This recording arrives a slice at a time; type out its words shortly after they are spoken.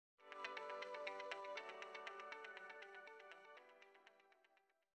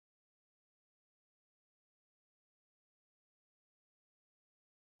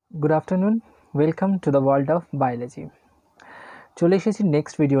Good afternoon. Welcome to the world of biology. চলে এসেছি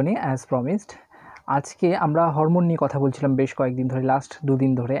next video নিয়ে as promised. আজকে আমরা হরমোন নিয়ে কথা বলছিলাম বেশ কয়েকদিন ধরে, লাস্ট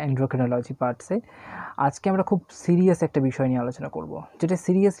দুদিন ধরে এন্ড্রোক্রিনোলজি পার্টসে। আজকে আমরা খুব সিরিয়াস একটা বিষয় নিয়ে আলোচনা করব, যেটা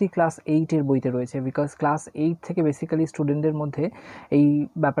সিরিয়াসলি ক্লাস 8-এর বইতে রয়েছে, বিকজ ক্লাস 8 থেকে বেসিক্যালি স্টুডেন্টদের মধ্যে এই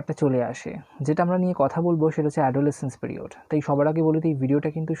ব্যাপারটা চলে আসে। যেটা আমরা নিয়ে কথা বলবো সেটা হচ্ছে অ্যাডোলেসেন্স পিরিয়ড। তাই সবার আগে বলে দিই, এই ভিডিওটা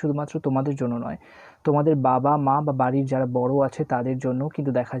কিন্তু শুধুমাত্র তোমাদের জন্য নয়, তোমাদের বাবা মা বা বাড়ির যারা বড় আছে তাদের জন্যও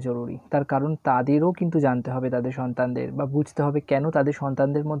কিন্তু দেখা জরুরি। তার কারণ তাদেরও কিন্তু জানতে হবে তাদের সন্তানদের, বা বুঝতে হবে কেন তাদের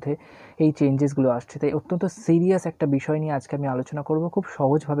সন্তানদের মধ্যে এই চেঞ্জেসগুলো আসছে। তাই অত্যন্ত সিরিয়াস একটা বিষয় নিয়ে আজকে আমি আলোচনা করব, খুব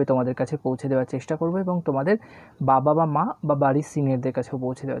সহজভাবে তোমাদের কাছে পৌঁছে দেওয়ার চেষ্টা করব এবং তোমাদের বাবা বা মা বা বাড়ির সিনিয়রদের কাছেও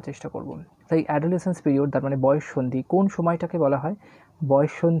পৌঁছে দেওয়ার চেষ্টা করব। তাই অ্যাডোলেসেন্স পিরিয়ড, তার মানে বয়ঃসন্ধি, কোন সময়টাকে বলা হয়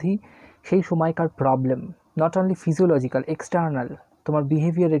বয়ঃসন্ধি? সেই সময়কার problem, not only physiological, external, তোমার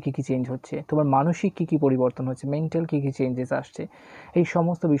বিহেভিয়ারের কী কী চেঞ্জ হচ্ছে, তোমার মানসিক কী কী পরিবর্তন হচ্ছে, মেন্টাল কী কী চেঞ্জেস আসছে, এই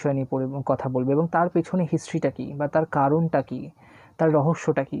সমস্ত বিষয় নিয়ে কথা বলবো এবং তার পেছনে হিস্ট্রিটা কী বা তার কারণটা কী, তার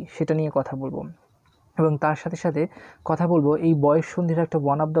রহস্যটা কী, সেটা নিয়ে কথা বলবো। এবং তার সাথে সাথে কথা বলবো এই বয়ঃসন্ধির একটা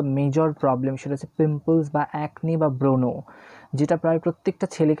one of the major problem, সেটা হচ্ছে পিম্পলস বা অ্যাকনে বা ব্রণ, যেটা প্রায় প্রত্যেকটা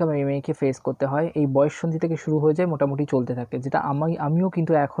ছেলেকে মেয়েকে ফেস করতে হয়। এই বয়ঃসন্ধি থেকে শুরু হয়ে যায়, মোটামুটি চলতে থাকে, যেটা আমিও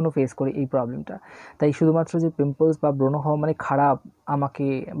কিন্তু এখনও ফেস করি এই প্রবলেমটা। তাই শুধুমাত্র যে পিম্পলস বা ব্রণ হওয়া মানে খারাপ আমাকে,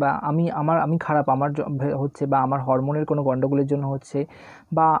 বা আমি খারাপ আমার হচ্ছে, বা আমার হরমোনের কোনো গণ্ডগোলের জন্য হচ্ছে,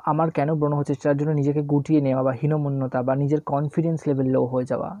 বা আমার কেন ব্রণ হচ্ছে তার জন্য নিজেকে গুটিয়ে নেওয়া বা হীনমন্যতা বা নিজের কনফিডেন্স লেভেল লো হয়ে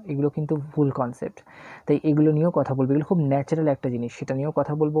যাওয়া, এগুলো কিন্তু ভুল কনসেপ্ট। তাই এগুলো নিয়েও কথা বলবো, এগুলো খুব ন্যাচারাল একটা জিনিস, সেটা নিয়েও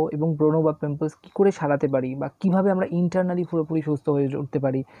কথা বলবো। এবং ব্রণ বা পিম্পলস কী করে সারাতে পারি বা কীভাবে আমরা ইন্টারনালি পুরোপুরি সুস্থ হয়ে উঠতে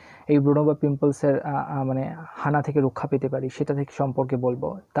পারি, এই ব্রণ বা পিম্পলসের মানে হানা থেকে রক্ষা পেতে পারি, সেটা থেকে সম্পর্কে বলবো।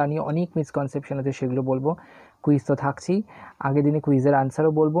 তা নিয়ে অনেক মিসকনসেপশন আছে, সেগুলো বলবো। কুইজ তো থাকছেই, আগের দিনে কুইজের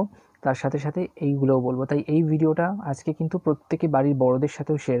আনসারও বলবো, তার সাথে সাথে এইগুলোও বলবো। তাই এই ভিডিওটা আজকে কিন্তু প্রত্যেকে বাড়ির বড়দের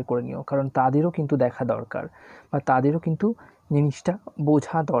সাথেও শেয়ার করে নিও, কারণ তাদেরও কিন্তু দেখা দরকার বা তাদেরও কিন্তু জিনিসটা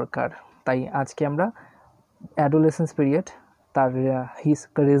বোঝা দরকার। তাই আজকে আমরা অ্যাডোলেসেন্স পিরিয়ড, তার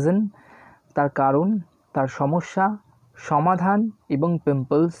রিজন, তার কারণ, তার সমস্যা, সমাধান এবং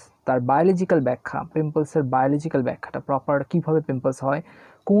পিম্পলস, তার বায়োলজিক্যাল ব্যাখ্যা, পিম্পলসের বায়োলজিক্যাল ব্যাখ্যাটা প্রপার, কীভাবে পিম্পলস হয়,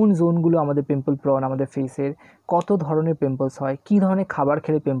 কোন জোনগুলো আমাদের পিম্পল প্রন আমাদের ফেসের, কত ধরনের পিম্পলস হয়, কী ধরনের খাবার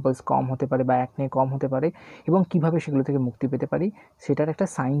খেলে পিম্পলস কম হতে পারে বা অ্যাকনে কম হতে পারে, এবং কীভাবে সেগুলো থেকে মুক্তি পেতে পারি, সেটার একটা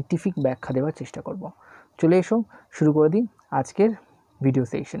সায়েন্টিফিক ব্যাখ্যা দেওয়ার চেষ্টা করব। চলে এসো, শুরু করে দিই আজকের ভিডিও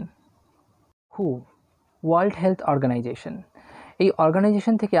সেশন। হু, ওয়ার্ল্ড হেলথ অর্গানাইজেশন। এই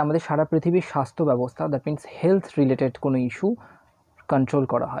অর্গানাইজেশন থেকে আমাদের সারা পৃথিবীর স্বাস্থ্য ব্যবস্থা, দ্যাট মিন্স হেলথ রিলেটেড কোনো ইস্যু কন্ট্রোল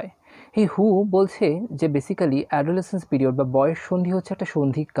করা হয়। এই হু বলছে যে বেসিক্যালি অ্যাডোলেসেন্স পিরিয়ড বা বয়ঃসন্ধি হচ্ছে একটা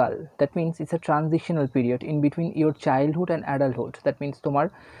সন্ধিকাল, that means it's a transitional period in between your childhood and adulthood. That means তোমার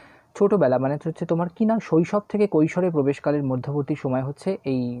ছোটোবেলা মানে হচ্ছে তোমার কি না শৈশব থেকে কৈশোরে প্রবেশকালের মধ্যবর্তী সময় হচ্ছে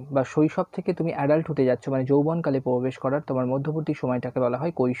এই, বা শৈশব থেকে তুমি অ্যাডাল্টহুডে যাচ্ছ মানে যৌবনকালে প্রবেশ করার তোমার মধ্যবর্তী সময়টাকে বলা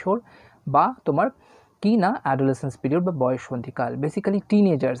হয় কৈশোর, বা তোমার কি না অ্যাডোলেসেন্স পিরিয়ড বা বয়ঃসন্ধিকাল। বেসিক্যালি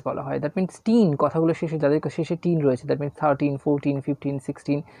টিনেজার্স বলা হয়, দ্যাট মিন্স টিন, কথাগুলো শেষে যাদের শেষে টিন রয়েছে, দ্যাট মিন্স 13, 14, 15,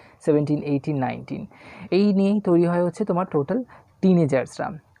 16, 17, 18, 19, এই নিয়েই তৈরি হয় হচ্ছে তোমার টোটাল টিনেজার্সরা।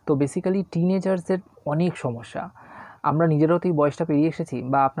 তো বেসিক্যালি টিনেজার্সদের অনেক সমস্যা, আমরা নিজেরাও তো এই বয়সটা পেরিয়ে এসেছি,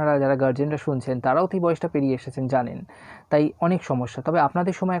 বা আপনারা যারা গার্জেনরা শুনছেন তারাও তো এই বয়সটা পেরিয়ে এসেছেন, জানেন। তাই অনেক সমস্যা, তবে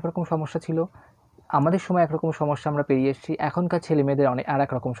আপনাদের সময় একরকম সমস্যা ছিল, আমাদের সময় একরকম সমস্যা আমরা পেরিয়ে এসেছি। এখনকার ছেলেমেয়েদের অনেক আর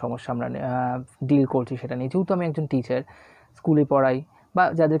এক রকম সমস্যা আমরা ডিল করছি সেটা নিয়ে। যেহেতু আমি একজন টিচার, স্কুলে পড়াই বা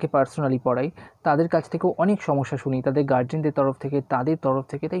যাদেরকে পার্সোনালি পড়াই, তাদের কাছ থেকেও অনেক সমস্যা শুনি, তাদের গার্জেনদের তরফ থেকে, তাদের তরফ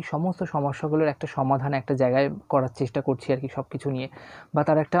থেকে। তাই সমস্ত সমস্যাগুলোর একটা সমাধান একটা জায়গায় করার চেষ্টা করছি আর কি, সব কিছু নিয়ে, বা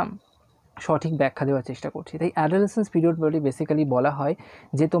তার একটা সঠিক ব্যাখ্যা দেওয়ার চেষ্টা করছি। তাই অ্যাডোলেসেন্স পিরিয়ড বলে বেসিক্যালি বলা হয়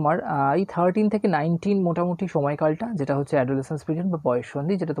যে তোমার এই 13 থেকে 19 মোটামুটি সময়কালটা, যেটা হচ্ছে অ্যাডোলেসেন্স পিরিয়ড বা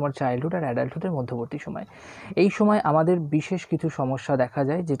বয়ঃসন্ধি, যেটা তোমার চাইল্ডহুড আর অ্যাডাল্টহুডের মধ্যবর্তী সময়। এই সময় আমাদের বিশেষ কিছু সমস্যা দেখা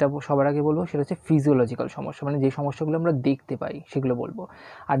যায়, যেটা সবার আগে বলবো সেটা হচ্ছে ফিজিওলজিক্যাল সমস্যা, মানে যে সমস্যাগুলো আমরা দেখতে পাই সেগুলো বলবো।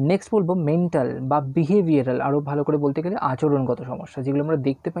 আর নেক্সট বলবো মেন্টাল বা বিহেভিয়ারাল, আরও ভালো করে বলতে গেলে আচরণগত সমস্যা, যেগুলো আমরা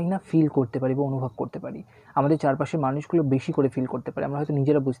দেখতে পাই না, ফিল করতে পারি বা অনুভব করতে পারি। আমাদের চারপাশের মানুষগুলো বেশি করে ফিল করতে পারে, আমরা হয়তো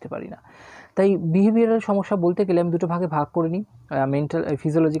নিজেরা বুঝতে পারি না। তাই বিহেভিয়ারাল সমস্যা বলতে গেলে আমি দুটো ভাগে ভাগ করে নিই, মেন্টাল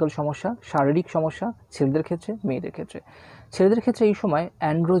ফিজিওলজিক্যাল সমস্যা, শারীরিক সমস্যা, ছেলেদের ক্ষেত্রে মেয়েদের ক্ষেত্রে। ছেলেদের ক্ষেত্রে এই সময়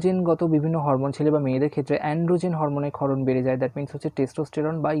অ্যান্ড্রোজেনগত বিভিন্ন হরমোন, ছেলে বা মেয়েদের ক্ষেত্রে অ্যান্ড্রোজেন হরমোনের ক্ষরণ বেড়ে যায়, দ্যাট মিন্স হচ্ছে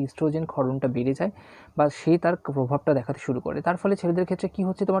টেস্টোস্টেরন বা ইস্ট্রোজেন ক্ষরণটা বেড়ে যায়, বা সে তার প্রভাবটা দেখাতে শুরু করে। তার ফলে ছেলেদের ক্ষেত্রে কী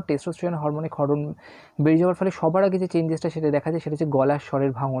হচ্ছে, তোমার টেস্টোস্টেরন হরমোনের ক্ষরণ বেড়ে যাওয়ার ফলে সবার আগে যে চেঞ্জেসটা সেটা দেখা যায়, সেটা হচ্ছে গলার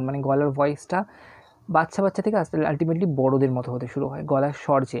স্বরের ভাঙন, মানে গলার ভয়েসটা বাচ্চা থেকে আস্তে আলটিমেটলি বড়দের মতো হতে শুরু হয়, গলার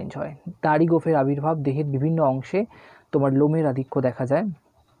স্বর চেঞ্জ হয়, দাড়ি গোঁফের আবির্ভাব, দেহের বিভিন্ন অংশে তোমার লোমের আধিক্য দেখা যায়,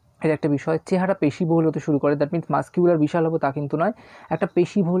 এর একটা বিষয়। চেহারা পেশিবহুল হতে শুরু করে, দ্যাট মিনস মাস্কিউলার বিশাল হবো তা কিন্তু নয়, একটা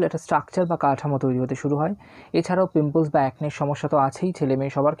পেশিবহুল একটা স্ট্রাকচার বা কাঠামো তৈরি হতে শুরু হয়। এছাড়াও পিম্পলস বা অ্যাকনের সমস্যা তো আছেই ছেলে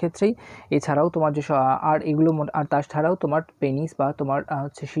মেয়ে সবার ক্ষেত্রেই। এছাড়াও তোমার যে আর এগুলো আর তাছাড়াও তোমার পেনিস বা তোমার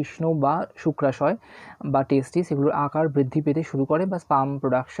হচ্ছে শিশ্ন বা শুক্রাশয় বা টেস্টিস এগুলোর আকার বৃদ্ধি পেতে শুরু করে, বা sperm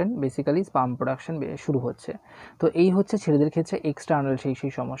production, basically sperm production শুরু হচ্ছে। তো এই হচ্ছে ছেলেদের ক্ষেত্রে এক্সটার্নাল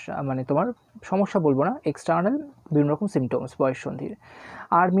সেই সমস্যা, মানে তোমার সমস্যা বলবো না, এক্সটার্নাল বিভিন্ন রকম সিমটমস বয়ঃসন্ধির।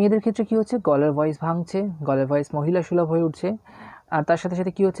 আর মেয়েদের ক্ষেত্রে কী হচ্ছে, গলার ভয়েস ভাঙছে, গলার ভয়েস মহিলা সুলভ হয়ে উঠছে। আর তার সাথে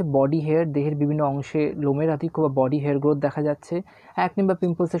সাথে কী হচ্ছে, বডি হেয়ার, দেহের বিভিন্ন অংশে লোমের আধিক্য বা বডি হেয়ার গ্রোথ দেখা যাচ্ছে। অ্যাকনে বা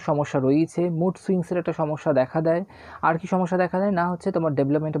পিম্পলসের সমস্যা রয়েছে, মুড সুইংসের একটা সমস্যা দেখা দেয়। আর কি সমস্যা দেখা দেয় না হচ্ছে, তোমার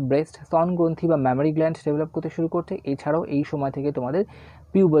ডেভেলপমেন্ট অফ ব্রেস্ট, স্তন গ্রন্থি বা ম্যামারি গ্ল্যান্ড ডেভেলপ করতে শুরু করতে। এছাড়াও এই সময় থেকে তোমাদের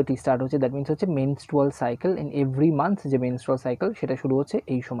পিউবার্টি স্টার্ট হচ্ছে, দ্যাট মিনস হচ্ছে menstrual cycle in every month, যে মেনস্ট্রুয়াল সাইকেল সেটা শুরু হচ্ছে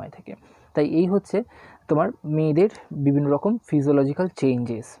এই সময় থেকে। তাই এই হচ্ছে তোমার মেয়েদের বিভিন্ন রকম ফিজিওলজিক্যাল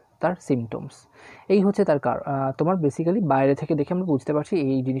চেঞ্জেস, তার সিমটমস। এই হচ্ছে তার তোমার বেসিক্যালি বাইরে থেকে দেখে আমরা বুঝতে পারছি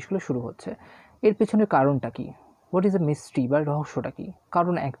এই জিনিসগুলো শুরু হচ্ছে। এর পেছনের কারণটা কি, হোয়াট ইজ দ্য মিস্ট্রি বা রহস্যটা কী?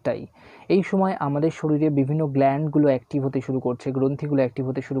 কারণ একটাই, এই সময় আমাদের শরীরে বিভিন্ন গ্ল্যান্ডগুলো অ্যাক্টিভ হতে শুরু করছে, গ্রন্থিগুলো অ্যাক্টিভ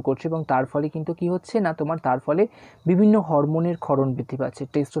হতে শুরু করছে, এবং তার ফলে কিন্তু কী হচ্ছে না, তোমার তার ফলে বিভিন্ন হরমোনের ক্ষরণ বৃদ্ধি পাচ্ছে।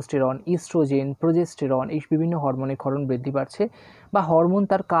 টেস্টোস্টেরন, ইস্ট্রোজেন, প্রোজেস্টেরন, এই বিভিন্ন হরমোনের ক্ষরণ বৃদ্ধি পাচ্ছে, বা হরমোন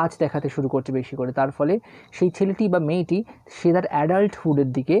তার কাজ দেখাতে শুরু করছে বেশি করে। তার ফলে সেই ছেলেটি বা মেয়েটি সে তার অ্যাডাল্টহুডের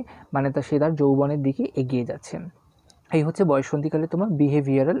দিকে, মানে সে তার যৌবনের দিকে এগিয়ে যাচ্ছে। এই হচ্ছে বয়ঃসন্ধিকালে তোমার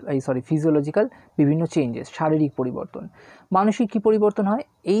ফিজিওলজিক্যাল বিভিন্ন চেঞ্জেস, শারীরিক পরিবর্তন। মানসিক কী পরিবর্তন হয়,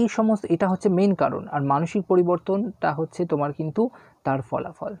 এই সমস্ত, এটা হচ্ছে মেন কারণ। আর মানসিক পরিবর্তনটা হচ্ছে তোমার কিন্তু তার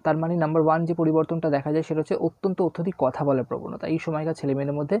ফলাফল। তার মানে নাম্বার ওয়ান যে পরিবর্তনটা দেখা যায় সেটা হচ্ছে অত্যধিক কথা বলার প্রবণতা। এই সময়কার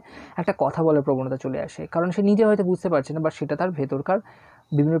ছেলেমেয়েদের মধ্যে একটা কথা বলার প্রবণতা চলে আসে, কারণ সে নিজে হয়তো বুঝতে পারছে না, বাট সেটা তার ভেতরকার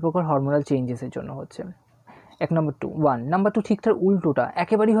বিভিন্ন প্রকার হরমোনাল চেঞ্জেসের জন্য হচ্ছে। নাম্বার টু ঠিক তার উল্টোটা,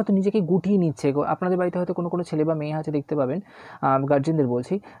 একেবারেই হয়তো নিজেকে গুটিয়ে নিচ্ছে। আপনাদের বাড়িতে হয়তো কোনো ছেলে বা মেয়ে আছে, দেখতে পাবেন, গার্জেনদের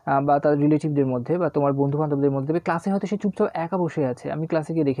বলছি, বা তার রিলেটিভদের মধ্যে বা তোমার বন্ধুবান্ধবদের মধ্যে, ক্লাসে হয়তো সে চুপচাপ একা বসে আছে, আমি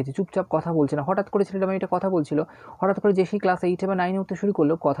ক্লাসে গিয়ে দেখেছি চুপচাপ কথা বলছে না। হঠাৎ করে ছেলেটা মেয়েটা কথা বলছিল, হঠাৎ করে যে সেই ক্লাস 8 বা 9 উঠতে শুরু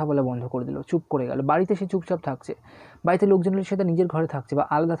করলো, কথা বলা বন্ধ করে দিল, চুপ করে গেল। বাড়িতে সে চুপচাপ থাকছে, বাড়িতে লোকজনের সাথে নিজের ঘরে থাকছে বা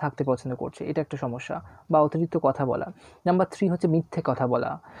আলাদা থাকতে পছন্দ করছে, এটা একটা সমস্যা, বা অতিরিক্ত কথা বলা। নাম্বার 3 হচ্ছে মিথ্যে কথা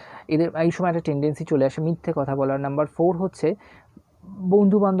বলা, এদের এই সময় একটা টেন্ডেন্সি চলে আসে মিথ্যে কথা বলার। নাম্বার 4 হচ্ছে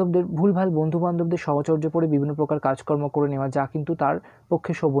ভুলভাল বন্ধুবান্ধবদের সহচর্য পড়ে বিভিন্ন প্রকার কাজকর্ম করে নেওয়া, যা কিন্তু তার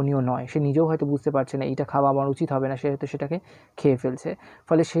পক্ষে শোভনীয় নয়। সে নিজেও হয়তো বুঝতে পারছে না এইটা খাওয়া আমার উচিত হবে না, সে হয়তো সেটাকে খেয়ে ফেলছে।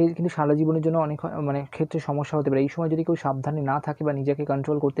 ফলে সে কিন্তু সারা জীবনের জন্য অনেক ক্ষেত্রে সমস্যা হতে পারে। এই সময় যদি কেউ সাবধানে না থাকে বা নিজেকে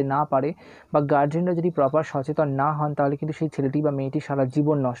কন্ট্রোল করতে না পারে, বা গার্জেনরা যদি প্রপার সচেতন না হন, তাহলে কিন্তু সেই ছেলেটি বা মেয়েটি সারা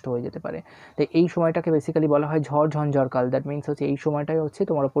জীবন নষ্ট হয়ে যেতে পারে। তাই এই সময়টাকে বেসিক্যালি বলা হয় ঝড় কাল। দ্যাট মিনস হচ্ছে এই সময়টাই হচ্ছে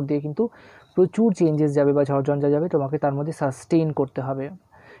তোমার ওপর দিয়ে কিন্তু প্রচুর চেঞ্জেস যাবে বা ঝড়ঝঞ্ঝা যাবে, তোমাকে তার মধ্যে সাস্টেইন করতে হবে,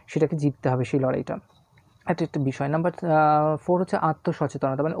 সেটাকে জিততে হবে সেই লড়াইটা। একটা বিষয়। নাম্বার 4 হচ্ছে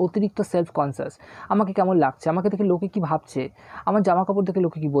আত্মসচেতনতা, মানে অতিরিক্ত সেলফ কনসিয়াস। আমাকে কেমন লাগছে, আমাকে দেখে লোকে কী ভাবছে, আমার জামা কাপড় দেখে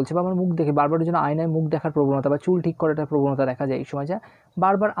লোকে কী বলছে, বা আমার মুখ দেখে বারবার যেন আয়নায় মুখ দেখার প্রবণতা বা চুল ঠিক করার প্রবণতা দেখা যায় এই সময়, যা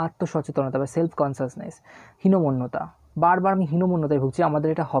বারবার আত্মসচেতনতা বা সেলফ কনসিয়াসনেস। হীনমন্যতা, বারবার আমি হীনমন্যতায় ভুগছি, আমাদের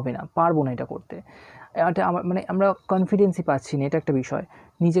এটা হবে না, পারবো না এটা করতে, এটা আমার আমরা কনফিডেন্সই পাচ্ছি না, এটা একটা বিষয়।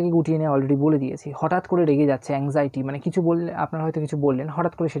 নিজেকে গুটিয়ে নিয়ে অলরেডি বলে দিয়েছি। হঠাৎ করে রেগে যাচ্ছে, অ্যাংজাইটি, মানে কিছু বললে, আপনারা হয়তো কিছু বললেন,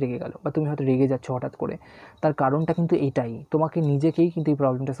 হঠাৎ করে সে রেগে গেল, বা তুমি হয়তো রেগে যাচ্ছ হঠাৎ করে। তার কারণটা কিন্তু এটাই, তোমাকে নিজেকেই কিন্তু এই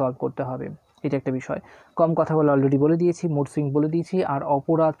প্রবলেমটা সলভ করতে হবে, এটা একটা বিষয়। কম কথা বলে অলরেডি বলে দিয়েছি, মুড সুইং বলে দিয়েছি। আর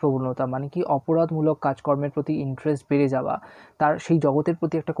অপরাধ প্রবণতা, মানে কি অপরাধমূলক কাজকর্মের প্রতি ইন্টারেস্ট বেড়ে যাওয়া, তার সেই জগতের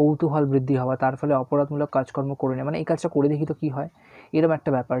প্রতি একটা কৌতূহল বৃদ্ধি হওয়া, তার ফলে অপরাধমূলক কাজকর্ম করে নেওয়া, মানে এই কাজটা করে দেখি তো কী হয়, এরকম একটা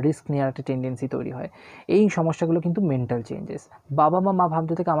ব্যাপার, রিস্ক নেওয়ার একটা টেন্ডেন্সি তৈরি হয়। এই সমস্যাগুলো কিন্তু মেন্টাল চেঞ্জেস। বাবা মা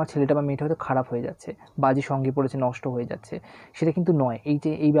ভাবতে থেকে আমার ছেলেটা বা মেয়েটা হয়তো খারাপ হয়ে যাচ্ছে, বাজে সঙ্গে পড়েছে, নষ্ট হয়ে যাচ্ছে, সেটা কিন্তু নয়।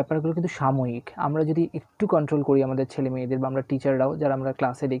 এই ব্যাপারগুলো কিন্তু সাময়িক। আমরা যদি একটু কন্ট্রোল করি আমাদের ছেলে মেয়েদের, বা আমরা টিচাররাও যারা আমরা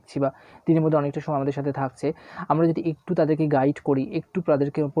ক্লাসে দেখছি বা দিনের মধ্যে অনেকটা সময় আমাদের সাথে থাকছে, আমরা যদি একটু তাদেরকে গাইড করি, একটু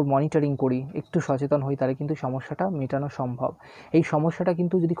তাদেরকে ওপর মনিটরিং করি, একটু সচেতন হই, তাহলে কিন্তু সমস্যাটা মেটানো সম্ভব। এই সমস্যাটা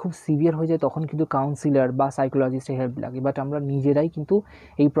কিন্তু যদি খুব সিভিয়ার হয়ে যায়, তখন কিন্তু কাউন্সিলর বা সাইকোলজিস্টের হেল্প লাগে। বাট আমরা নিজেরাই কিন্তু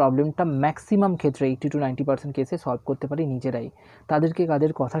এই প্রবলেমটা ম্যাক্সিমাম ক্ষেত্রে 80 to 90% কেসে সলভ করতে পারি নিজেরাই। তাদেরকে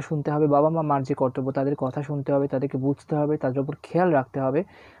তাদের কথা শুনতে হবে, বাবা মার যে কর্তব্য, তাদের কথা শুনতে হবে, তাদেরকে বুঝতে হবে, তাদের উপর খেয়াল রাখতে হবে,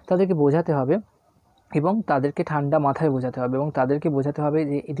 তাদেরকে বোঝাতে হবে, এবং তাদেরকে ঠান্ডা মাথায় বোঝাতে হবে, এবং তাদেরকে বোঝাতে হবে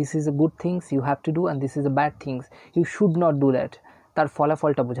যে this is a good things you have to do and this is a bad things you should not do that. তার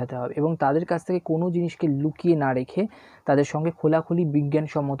ফলাফলটা বোঝাতে হবে, এবং তাদের কাছ থেকে কোনো জিনিসকে লুকিয়ে না রেখে তাদের সঙ্গে খোলাখুলি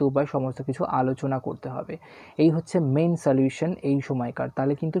বিজ্ঞানসম্মত উপায় সমস্ত কিছু আলোচনা করতে হবে। এই হচ্ছে মেন সলিউশন এই সময়কার,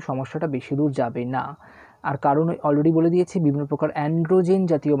 তাহলে কিন্তু সমস্যাটা বেশি দূর যাবে না। আর কারণ অলরেডি বলে দিয়েছি, বিভিন্ন প্রকার অ্যান্ড্রোজেন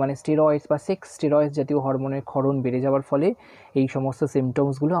জাতীয় মানে স্টেরয়েডস বা সেক্স স্টেরয়েডস জাতীয় হরমোনের ক্ষরণ বেড়ে যাওয়ার ফলে এই সমস্ত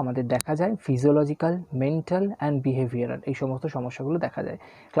সিমটমসগুলো আমাদের দেখা যায়। ফিজিওলজিক্যাল, মেন্টাল অ্যান্ড বিহেভিয়ারাল এই সমস্ত সমস্যাগুলো দেখা যায়।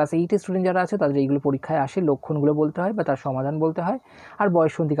 ক্লাস 8 স্টুডেন্ট যারা আছে তাদের এইগুলো পরীক্ষায় আসে, লক্ষণগুলো বলতে হয় বা তার সমাধান বলতে হয়, আর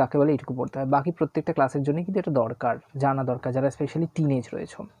বয়ঃসন্ধি কাকে বলে এইটুকু পড়তে হয়। বাকি প্রত্যেকটা ক্লাসের জন্য কিন্তু এটা দরকার, জানা দরকার যারা স্পেশালি টিনেজ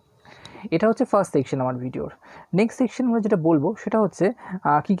রয়েছে। এটা হচ্ছে ফার্স্ট সেকশন আমার ভিডিওর। নেক্সট সেকশন আমরা যেটা বলবো সেটা হচ্ছে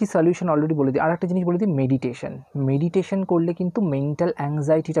কী কী সলিউশন অলরেডি বলে দিই। আর একটা জিনিস বলে দিই, মেডিটেশন করলে কিন্তু মেন্টাল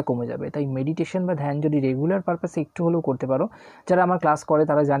অ্যাংজাইটিটা কমে যাবে। তাই মেডিটেশন বা ধ্যান যদি রেগুলার পারপাসে একটু হলেও করতে পারো, যারা আমার ক্লাস করে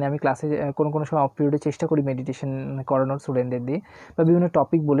তারা জানে আমি ক্লাসে কোনো সময় অফ পিরিয়ডে চেষ্টা করি মেডিটেশন করানোর স্টুডেন্টদের দিয়ে, বা বিভিন্ন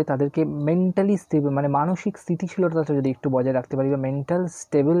টপিক বলে তাদেরকে মেন্টালি স্টেবল মানে মানসিক স্থিতিশীলতা যদি একটু বজায় রাখতে পারি বা মেন্টাল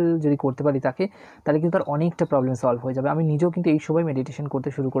স্টেবল যদি করতে পারি তাকে, তাহলে কিন্তু তার অনেকটা প্রবলেম সলভ হয়ে যাবে। আমি নিজেও কিন্তু এই সময় মেডিটেশন করতে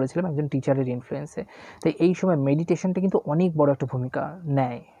শুরু করেছিলাম একজন টিচারের ইনফ্লুয়েন্সে। তাই এই সময় মেডিটেশনটা কিন্তু অনেক বড় একটা ভূমিকা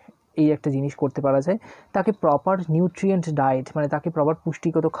নেয়। এই একটা জিনিস করতে পারা যায়, তাকে প্রপার নিউট্রিয়েন্ট ডায়েট মানে তাকে প্রপার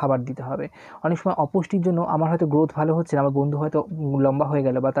পুষ্টিগত খাবার দিতে হবে। অনেক সময় অপুষ্টির জন্য আমার হয়তো গ্রোথ ভালো হচ্ছে না, আমার বন্ধু হয়তো লম্বা হয়ে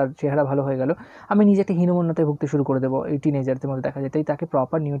গেল বা তার চেহারা ভালো হয়ে গেল, আমি নিজে একটা হীনমন্যতায় ভুগতে শুরু করে দেবো, এই টিনেজারদের মধ্যে দেখা যায়। তাই তাকে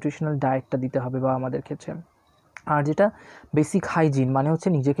প্রপার নিউট্রিশনাল ডায়েটটা দিতে হবে বা আমাদের ক্ষেত্রে। আর যেটা বেসিক হাইজিন মানে হচ্ছে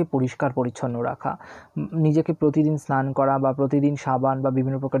নিজেকে পরিষ্কার পরিচ্ছন্ন রাখা, নিজেকে প্রতিদিন স্নান করা বা প্রতিদিন সাবান বা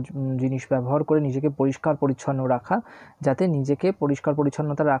বিভিন্ন প্রকার জিনিস ব্যবহার করে নিজেকে পরিষ্কার পরিচ্ছন্ন রাখা, যাতে নিজেকে পরিষ্কার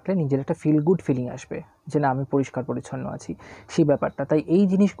পরিচ্ছন্নতা রাখলে নিজের একটা ফিল গুড ফিলিং আসবে যে না আমি পরিষ্কার পরিচ্ছন্ন আছি, সেই ব্যাপারটা। তাই এই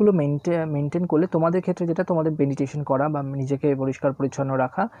জিনিসগুলো মেনটেন করলে তোমাদের ক্ষেত্রে যেটা তোমাদের মেডিটেশন করা বা নিজেকে পরিষ্কার পরিচ্ছন্ন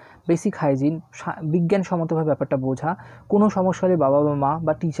রাখা, বেসিক হাইজিন, বিজ্ঞানসম্মতভাবে ব্যাপারটা বোঝা, কোনো সমস্যা হলে বাবা বা মা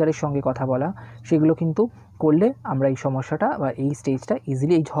বা টিচারের সঙ্গে কথা বলা, সেগুলো কিন্তু করলে আমরা এই সমস্যাটা বা এই স্টেজটা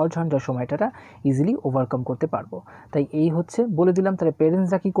ইজিলি, এই ঝড়ঝঞ্ঝার সময়টা ইজিলি ওভারকাম করতে পারবো। তাই এই হচ্ছে বলে দিলাম। তাহলে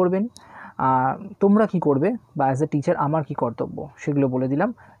পেরেন্টসরা কী করবেন, তোমরা কি করবে, বা অ্যাজ এ টিচার আমার কি কর্তব্য, সেগুলো বলে দিলাম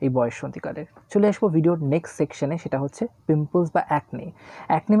এই বয়ঃসন্ধিকালের। চলে আসবো ভিডিওর নেক্সট সেকশনে, সেটা হচ্ছে পিম্পলস বা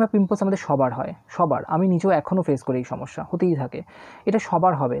অ্যাকনে বা পিম্পলস আমাদের সবার হয়, সবার। আমি নিজেও এখনও ফেস করি, এই সমস্যা হতেই থাকে। এটা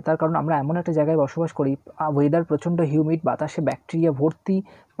সবার হবে, তার কারণ আমরা এমন একটা জায়গায় বসবাস করি, ওয়েদার প্রচণ্ড হিউমিড, বাতাসে ব্যাকটেরিয়া ভর্তি,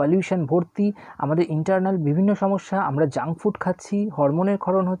 পলিউশন ভর্তি, আমাদের ইন্টারনাল বিভিন্ন সমস্যা, আমরা জাঙ্ক ফুড খাচ্ছি, হরমোনের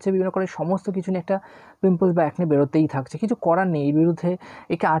ক্ষরণ হচ্ছে, বিভিন্ন করে সমস্ত কিছু নিয়ে একটা পিম্পলস বা অ্যাকনে বেরোতেই থাকছে। কিছু করার নেই, এর বিরুদ্ধে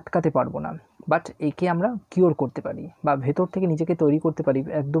একে আটকাতে পারবো না, বাট একে আমরা কিওর করতে পারি বা ভেতর থেকে নিজেকে তৈরি করতে পারি,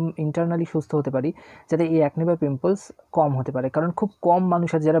 একদম ইন্টারনালি সুস্থ হতে পারি, যাতে এই অ্যাকনে বা পিম্পলস কম হতে পারে। কারণ খুব কম মানুষ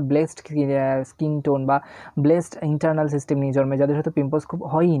আছে যারা ব্লেসড স্কিন টোন বা ব্লেসড ইন্টারনাল সিস্টেম নিয়ে জন্মে, যাদের হয়তো পিম্পলস খুব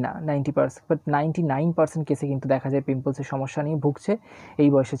হয়ই না 90%, বাট 99% কেসে কিন্তু দেখা যায় পিম্পলসের সমস্যা নিয়ে ভুগছে এই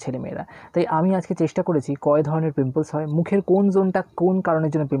বয়সের ছেলেমেয়েরা। তাই আমি আজকে চেষ্টা করেছি কয় ধরনের পিম্পলস হয়, মুখের কোন জোনটা কোন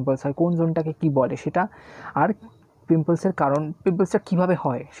কারণের জন্য পিম্পলস হয়, কোন জোনটাকে কী বলে সেটা, আর পিম্পলসের কারণ, পিম্পলসটা কীভাবে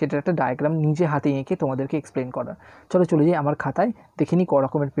হয় সেটার একটা ডায়াগ্রাম নিজে হাতে এঁকে তোমাদেরকে এক্সপ্লেন করা। চলো চলে যাই আমার খাতায়, দেখে নিই ক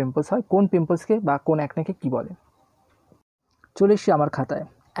রকমের পিম্পলস হয়, কোন পিম্পলসকে বা কোন অ্যাকনেকে কী বলে। চলে এসছি আমার খাতায়।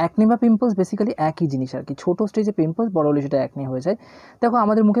 অ্যাকনে বা পিম্পলস বেসিক্যালি একই জিনিস আর কি, ছোটো স্টেজে পিম্পলস, বড় হলে সেটা অ্যাকনে হয়ে যায়। দেখো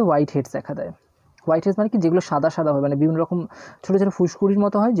আমাদের মুখে হোয়াইট হেডস দেখা দেয়। হোয়াইট হেডস মানে কি, যেগুলো সাদা সাদা হয়, মানে বিভিন্ন রকম ছোটো ছোটো ফুসকুড়ির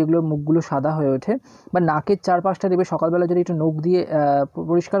মতো হয়, যেগুলো মুখগুলো সাদা হয়ে ওঠে। বা নাকের চারপাশটা দেখবে সকালবেলা যদি একটু নখ দিয়ে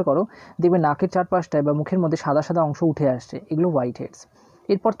পরিষ্কার করো, দেখবে নাকের চারপাশটায় বা মুখের মধ্যে সাদা সাদা অংশ উঠে আসছে, এগুলো হোয়াইট হেডস।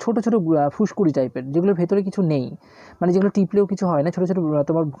 এরপর ছোটো ছোটো ফুসকুড়ি টাইপের, যেগুলোর ভেতরে কিছু নেই, মানে যেগুলো টিপলেও কিছু হয় না, ছোটো ছোটো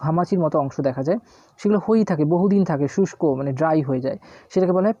তোমার ঘামাচির মতো অংশ দেখা যায়, সেগুলো হয়েই থাকে, বহুদিন থাকে, শুষ্ক মানে ড্রাই হয়ে যায়,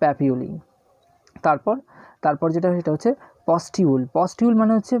 সেটাকে বলা হয় প্যাপিউলি। তারপর যেটা সেটা হচ্ছে পস্টিউল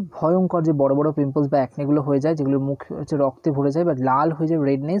মানে হচ্ছে ভয়ঙ্কর যে বড় বড় পিম্পলস বা অ্যাকনেগুলো হয়ে যায়, যেগুলোর মুখ হচ্ছে রক্তে ভরে যায় বা লাল হয়ে যায়,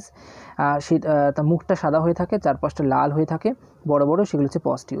 রেডনেস, সে তার মুখটা সাদা হয়ে থাকে, চারপাশটা লাল হয়ে থাকে বড় বড়, সেগুলো হচ্ছে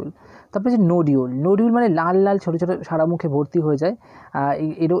পস্টিউল। তারপরে যে নোডিউল মানে লাল লাল ছোটো ছোটো সারা মুখে ভর্তি হয়ে যায়,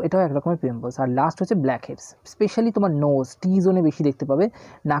 এটাও এক রকমের পিম্পলস। আর লাস্ট হচ্ছে ব্ল্যাক হেডস, স্পেশালি তোমার নোজ টি জোনে বেশি দেখতে পাবে,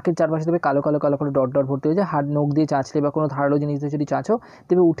 নাকের চারপাশে দেবে কালো কালো কালো করে ডট ডট ভর্তি হয়ে যায়, হাত নখ দিয়ে চাঁচলে বা কোনো ধারালো জিনিস দিয়ে যদি চাঁচো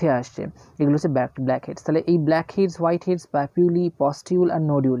দেবে উঠে আসছে, এগুলো হচ্ছে ব্ল্যাক হেডস। তাহলে এই ব্ল্যাক হেডস, হোয়াইট হেডস, প্যাপিউলি, পস্টিউল আর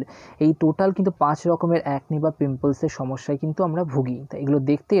নোডিউল, এই টোটাল কিন্তু 5 রকমের অ্যাকনে বা পিম্পলসের সমস্যায় কিন্তু আমরা ভুগি। তাই এগুলো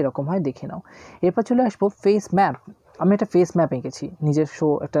দেখতে এরকম হয়, দেখে নাও। এরপর চলে আসবো ফেস ম্যাপ। আমি একটা ফেস ম্যাপ এঁকেছি, নিজস্ব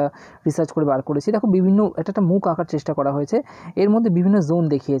একটা রিসার্চ করে বার করেছি। দেখো বিভিন্ন একটা মুখ আঁকার চেষ্টা করা হয়েছে, এর মধ্যে বিভিন্ন জোন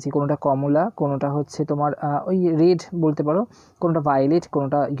দেখিয়েছি, কোনোটা কমলা, কোনোটা হচ্ছে তোমার ওই রেড বলতে পারো, কোনোটা ভায়োলেট,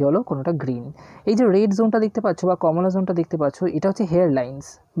 কোনোটা ইয়েলো, কোনোটা গ্রিন। এই যে রেড জোনটা দেখতে পাচ্ছ বা কমলা জোনটা দেখতে পাচ্ছ, এটা হচ্ছে হেয়ার লাইন্স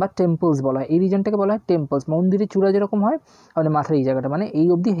বা টেম্পলস বলা হয়, এই রিজনটাকে বলা হয় টেম্পলস। মন্দিরের চূড়া যেরকম হয় আমাদের মাথার এই জায়গাটা, মানে এই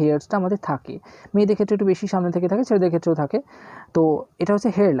অবধি হেয়ার্সটা আমাদের থাকে, মেয়েদের ক্ষেত্রে একটু বেশি সামনে থেকে থাকে, ছেলেদের ক্ষেত্রেও থাকে। তো এটা হচ্ছে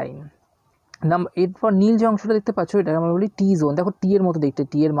হেয়ার লাইন। এরপর নীল যে অংশটা দেখতে পাচ্ছ, এটা আমরা বলি টি জোন। দেখো টি এর মতো দেখতে,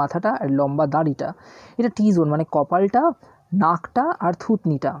 টি এর মাথাটা আর লম্বা দাড়িটা, এটা টি জোন, মানে কপালটা নাকটা আর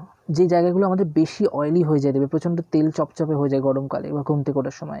থুতনিটা, যে জায়গাগুলো আমাদের বেশি অয়েলি হয়ে যায়, দেবে প্রচণ্ড তেল চপচপে হয়ে যায় গরমকালে বা ঘুম থেকে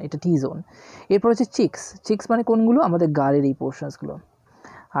ওঠার সময়, এটা টি জোন। এরপর হচ্ছে চিক্স। চিক্স মানে কোনগুলো? আমাদের গালের এই পোর্শনসগুলো।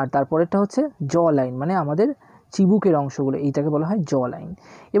 আর তারপরেরটা হচ্ছে জ লাইন, মানে আমাদের চিবুকের অংশগুলো, এইটাকে বলা হয় জ লাইন।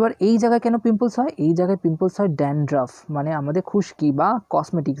 এবার এই জায়গায় কেন পিম্পলস হয়? এই জায়গায় পিম্পলস হয় ড্যান্ড্রাফ, মানে আমাদের খুশকি বা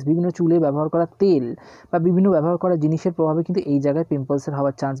কসমেটিক্স, বিভিন্ন চুলে ব্যবহার করা তেল বা বিভিন্ন ব্যবহার করা জিনিসের প্রভাবে কিন্তু এই জায়গায় পিম্পলসের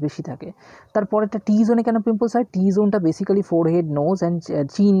হওয়ার চান্স বেশি থাকে। তারপরেরটা টি জোনে কেন পিম্পলস হয়? টি জোনটা বেসিক্যালি ফোরহেড, নোজ অ্যান্ড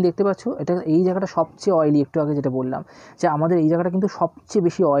চিন, দেখতে পাচ্ছ? এটা এই জায়গাটা সবচেয়ে অয়েলি, একটু আগে যেটা বললাম যে আমাদের এই জায়গাটা কিন্তু সবচেয়ে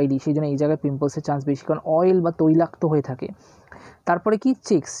বেশি অয়েলি, সেই জন্য এই জায়গায় পিম্পলসের চান্স বেশি, কারণ অয়েল বা তৈলাক্ত হয়ে থাকে। তারপরে কি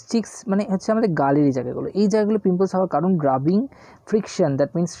চিক্স। চিক্স মানে হচ্ছে আমাদের গালের এই জায়গাগুলো। এই জায়গাগুলো পিম্পলস হওয়ার কারণ গ্রাবিং, ফ্রিকশন,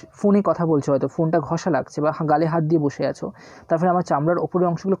 দ্যাট মিনস ফোনে কথা বলছো, হয়তো ফোনটা ঘষা লাগছে বা গালে হাত দিয়ে বসে আছো, তারপরে আমার চামড়ার ওপরের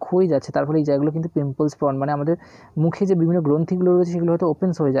অংশগুলো ক্ষয়ে যাচ্ছে, তারপরে এই জায়গাগুলো কিন্তু পিম্পলস প্রন, মানে আমাদের মুখে যে বিভিন্ন গ্রন্থিগুলো রয়েছে সেগুলো হয়তো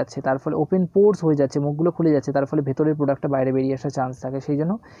ওপেন্স হয়ে যাচ্ছে, তার ফলে ওপেন পোর্স হয়ে যাচ্ছে, মুখগুলো খুলে যাচ্ছে, তার ফলে ভেতরের প্রোডাক্টটা বাইরে বেরিয়ে আসার চান্স থাকে, সেই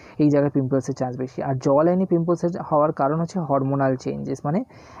জন্য এই জায়গায় পিম্পলসের চান্স বেশি। আর জ লাইনে পিম্পলসের হওয়ার কারণ হচ্ছে হরমোনাল চেঞ্জেস, মানে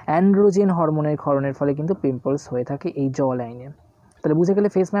অ্যান্ড্রোজেন হরমোনের ক্ষরণের ফলে কিন্তু পিম্পলস হয়ে থাকে এই জ লাইনে। তাহলে বুঝে গেলে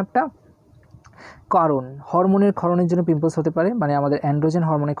ফেস ম্যাপটা। কারণ হরমোনের ক্ষরণের জন্য পিম্পলস হতে পারে, মানে আমাদের অ্যান্ড্রোজেন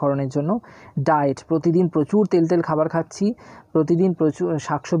হরমোনের ক্ষরণের জন্য। ডায়েট, প্রতিদিন প্রচুর তেল খাবার খাচ্ছি, প্রতিদিন প্রচুর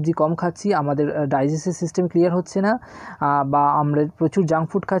শাকসবজি কম খাচ্ছি, আমাদের ডাইজেস্টিভ সিস্টেম ক্লিয়ার হচ্ছে না, বা আমরা প্রচুর জাঙ্ক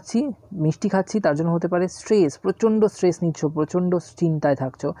ফুড খাচ্ছি, মিষ্টি খাচ্ছি, তার জন্য হতে পারে স্ট্রেস, প্রচণ্ড স্ট্রেস নিচ্ছ, প্রচণ্ড চিন্তায়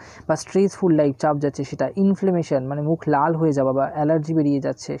থাকছো বা স্ট্রেসফুল লাইফ, চাপ যাচ্ছে সেটা। ইনফ্লেমেশন মানে মুখ লাল হয়ে যাওয়া বা অ্যালার্জি বেরিয়ে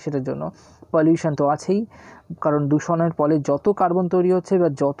যাচ্ছে, সেটার জন্য। পলিউশন তো আছেই, কারণ দূষণের ফলে যত কার্বন তৈরি হচ্ছে বা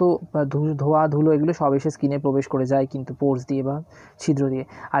যত ধোয়া ধুলো এগুলো সব এসে স্কিনে প্রবেশ করে যায় কিন্তু পোর্স দিয়ে বা ছিদ্র দিয়ে।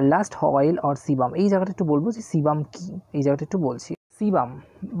 আর লাস্ট অয়েল অর সিবাম। এই জায়গাটা একটু বলবো যে সিবাম কী, এই জায়গাটা একটু বলছি। সিবাম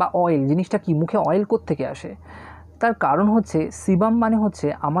বা অয়েল জিনিসটা কি? মুখে অয়েল কোত্থেকে আসে? তার কারণ হচ্ছে সিবাম মানে হচ্ছে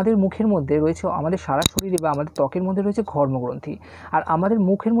আমাদের মুখের মধ্যে রয়েছে, আমাদের সারা শরীরে বা আমাদের ত্বকের মধ্যে রয়েছে ঘর্মগ্রন্থি, আর আমাদের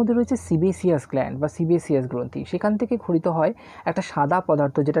মুখের মধ্যে রয়েছে সিবেসিয়াস গ্ল্যান্ড বা সিবেসিয়াস গ্রন্থি। সেখান থেকে ক্ষরিত হয় একটা সাদা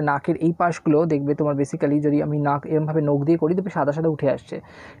পদার্থ, যেটা নাকের এই পাশগুলো দেখবে তোমার, বেসিক্যালি যদি আমি নাক এরমভাবে নখ দিয়ে করি দেখবে সাদা সাদা উঠে আসছে,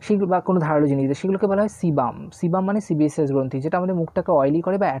 সেগুলো বা কোনো ধারালো জিনিস, সেগুলোকে বলা হয় সিবাম। সিবাম মানে সিবেসিয়াস গ্রন্থি, যেটা আমাদের মুখটাকে অয়েলি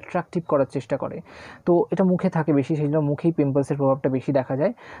করে বা অ্যাট্রাকটিভ করার চেষ্টা করে। তো এটা মুখে থাকে বেশি, সেই জন্য মুখেই পিম্পলসের প্রভাবটা বেশি দেখা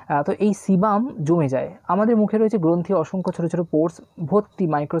যায়। তো এই সিবাম জমে যায়। আমাদের মুখে রয়েছে গ্রন্থি, অসংখ্য ছোটো ছোটো পোর্স ভর্তি,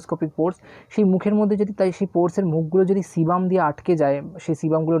 মাইক্রোস্কোপিক পোর্স। সেই মুখের মধ্যে যদি তাই সেই পোর্সের মুখগুলো যদি সিবাম দিয়ে আটকে যায়, সেই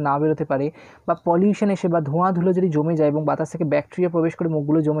সিবামগুলো না বেরোতে পারে, বা পলিউশন এসে বা ধোঁয়া ধুলো যদি জমে যায় এবং বাতাস থেকে ব্যাকটেরিয়া প্রবেশ করে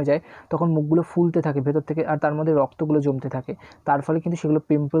মুখগুলো জমে যায়, তখন মুখগুলো ফুলতে থাকে ভেতর থেকে, আর তার মধ্যে রক্তগুলো জমতে থাকে, তার ফলে কিন্তু সেগুলো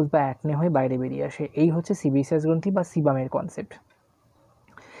পিম্পলস বা অ্যাকনে হয়ে বাইরে বেরিয়ে আসে। এই হচ্ছে সিবেসিয়াস গ্রন্থি বা সিবামের কনসেপ্ট।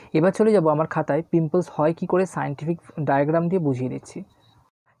 এবার চলে যাব আমার খাতায় পিম্পলস হয় কী করে সায়েন্টিফিক ডায়াগ্রাম দিয়ে বুঝিয়ে দিচ্ছি।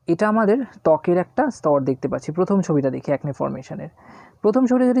 এটা আমাদের ত্বকের একটা স্তর দেখতে পাচ্ছি। প্রথম ছবিটা দেখি অ্যাকনে ফর্মেশনের। প্রথম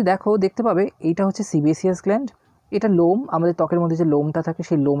ছবিটা যদি দেখতে পাবে এইটা হচ্ছে সিবেসিয়াস গ্ল্যান্ড, এটা লোম, আমাদের ত্বকের মধ্যে যে লোমটা থাকে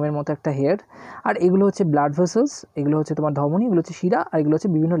সেই লোমের মতো একটা হেয়ার, আর এগুলো হচ্ছে ব্লাড ভেসেলস, এগুলো হচ্ছে তোমার ধমনী, এগুলো হচ্ছে শিরা, আর এগুলো হচ্ছে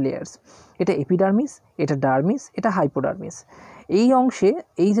বিভিন্ন লেয়ার্স। এটা এপিডার্মিস, এটা ডার্মিস, এটা হাইপোডার্মিস। এই অংশে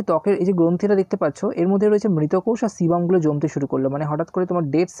এই যে ত্বকের এই যে গ্রন্থিটা দেখতে পাচ্ছ, এর মধ্যে রয়েছে মৃতকোষ আর সিবামগুলো জমতে শুরু করলো, মানে হঠাৎ করে তোমার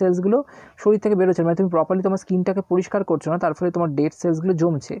ডেড সেলসগুলো শরীর থেকে বেরোচ্ছে, মানে তুমি প্রপারলি তোমার স্কিনটাকে পরিষ্কার করছো না, তার ফলে তোমার ডেড সেলসগুলো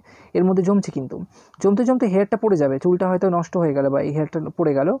জমছে, এর মধ্যে জমছে, কিন্তু জমতে জমতে হেয়ারটা পড়ে যাবে, চুলটা হয়তো নষ্ট হয়ে গেল বা এই হেয়ারটা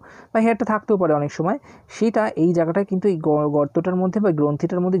পড়ে গেল, বা হেয়ারটা থাকতেও পারে অনেক সময়, সেটা এই জায়গাটায় কিন্তু এই গর্তটার মধ্যে বা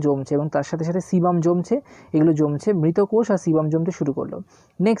গ্রন্থিটার মধ্যে জমছে, এবং তার সাথে সাথে সিবাম জমছে, এগুলো জমছে, মৃতকোষ আর সিবাম জমতে শুরু করলো।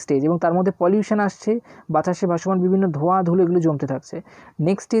 নেক্সট স্টেজ, এবং তার মধ্যে পলিউশন আসছে, বাতাসে ভাসমান বিভিন্ন ধোঁয়া ধুলো এগুলো জমতে থাকছে।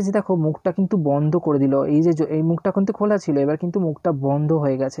 নেক্সট স্টেজ দেখো মুখটা কিন্তু বন্ধ করে দিল, এই যে এই মুখটা কিন্তু খোলা ছিল, এবার কিন্তু মুখটা বন্ধ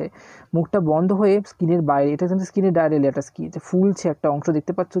হয়ে গেছে, মুখটা বন্ধ হয়ে স্কিনের বাইরে, এটা কিন্তু স্কিনের ডাইরেক্টলি একটা স্কিন ফুলছে, একটা অংশ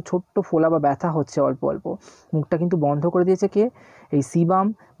দেখতে পাচ্ছ ছোট্ট ফোলা বা ব্যথা হচ্ছে অল্প অল্প, মুখটা কিন্তু বন্ধ করে দিয়েছে কে? এই সিবাম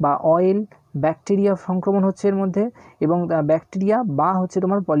বা অয়েল, ব্যাকটেরিয়া সংক্রমণ হচ্ছে এর মধ্যে, এবং ব্যাকটেরিয়া বা হচ্ছে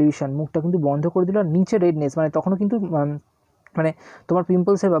তোমার পলিউশন, মুখটা কিন্তু বন্ধ করে দিল। আর নিচে রেডনেস, মানে তখনও কিন্তু মানে তোমার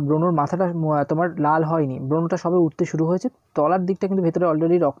পিম্পলসের বা ব্রণর মাথাটা তোমার লাল হয়নি, ব্রণটা সবে উঠতে শুরু হয়েছে, তলার দিকটা কিন্তু ভেতরে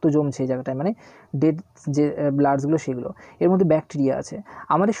অলরেডি রক্ত জমছে এই জায়গাটায়, মানে ডেড যে ব্লাডসগুলো সেগুলো, এর মধ্যে ব্যাকটেরিয়া আছে।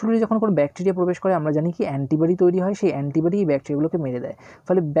 আমাদের শরীরে যখন কোনো ব্যাকটেরিয়া প্রবেশ করে আমরা জানি কি অ্যান্টিবডি তৈরি হয়, সেই অ্যান্টিবডি এই ব্যাকটেরিয়াগুলোকে মেরে দেয়,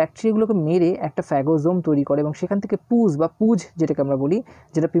 ফলে ব্যাকটেরিয়াগুলোকে মেরে একটা ফ্যাগোজোম তৈরি করে, এবং সেখান থেকে পুজ যেটাকে আমরা বলি,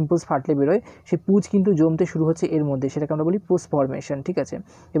 যেটা পিম্পলস ফাটলে বেরোয়, সেই পুজ কিন্তু জমতে শুরু হচ্ছে এর মধ্যে, সেটাকে আমরা বলি পোস্ট ফর্মেশন, ঠিক আছে।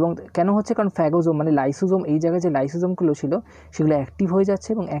 এবং কেন হচ্ছে? কারণ ফ্যাগোজোম মানে লাইসোজোম, এই জায়গায় যে লাইসোজোমগুলো ছিল সেগুলো অ্যাক্টিভ হয়ে যাচ্ছে,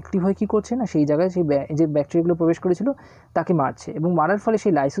 এবং অ্যাক্টিভ হয়ে কী করছে না, সেই জায়গায় যে ব্যাকটেরিয়াগুলো প্রবেশ করেছিল তাকে মারছে এবং মারার ফলে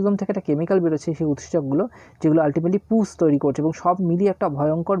সেই লাইসোজোম থেকে একটা কেমিক্যাল বেরোচ্ছে, সেই উৎসেচকগুলো, যেগুলো আলটিমেটলি পুস তৈরি করছে এবং সব মিলিয়ে একটা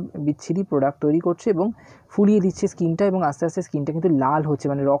ভয়ঙ্কর বিচ্ছিরি প্রোডাক্ট তৈরি করছে এবং ফুলিয়ে দিচ্ছে স্কিনটা, এবং আস্তে আস্তে স্কিনটা কিন্তু লাল হচ্ছে,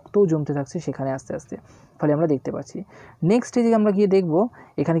 মানে রক্তও জমতে থাকছে সেখানে আস্তে আস্তে, ফলে আমরা দেখতে পাচ্ছি। নেক্সট স্টেজে আমরা গিয়ে দেখব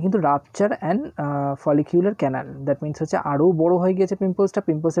এখানে কিন্তু rupture and follicular canal, that means হচ্ছে আরও বড় হয়ে গিয়েছে পিম্পলসটা।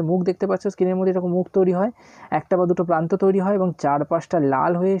 পিম্পলসের মুখ দেখতে পাচ্ছ, স্কিনের মধ্যে এরকম মুখ তৈরি হয়, একটা বা দুটো প্রান্ত তৈরি হয় এবং চারপাশটা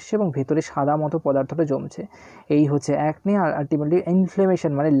লাল হয়ে এসছে এবং ভেতরে সাদা মতো পদার্থটা জমছে। এই হচ্ছে অ্যাকনে। আর আলটিমেটলি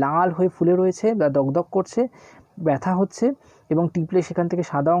ইনফ্লেমেশন, মানে লাল হয়ে ফুলে রয়েছে বা দগদগ করছে, ব্যথা হচ্ছে এবং টিপলে সেখান থেকে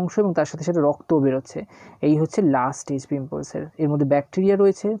সাদা অংশ এবং তার সাথে সাথে রক্তও বেরোচ্ছে। এই হচ্ছে লাস্ট স্টেজ পিম্পলসের। এর মধ্যে ব্যাকটেরিয়া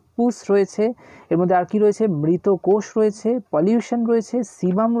রয়েছে, পুস রয়েছে, এর মধ্যে আর কি রয়েছে, মৃত কোষ রয়েছে, পলিউশন রয়েছে,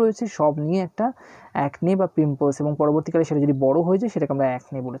 সিবাম রয়েছে, সব নিয়ে একটা অ্যাকনে বা পিম্পলস, এবং পরবর্তীকালে সেটা যদি বড় হয়ে যায় সেটাকে আমরা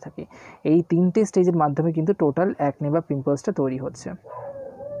অ্যাকনে বলে থাকি। এই 3টে স্টেজের মাধ্যমে কিন্তু টোটাল অ্যাকনে বা পিম্পলসটা তৈরি হচ্ছে।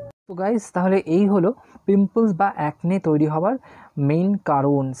 তো গাইস, তাহলে এই হলো পিম্পলস বা অ্যাকনে তৈরি হওয়ার মেইন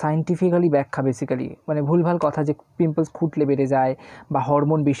কারণ, সায়েন্টিফিক্যালি ব্যাখ্যা বেসিক্যালি। মানে ভুলভাল কথা যে পিম্পলস খুঁটলে বেড়ে যায় বা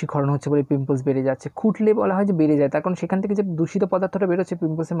হরমোন বেশি ক্ষরণ হচ্ছে বলে পিম্পলস বেড়ে যাচ্ছে। খুঁটলে বলা হয় যে বেড়ে যায়, তার কারণ সেখান থেকে যে দূষিত পদার্থটা বেরোচ্ছে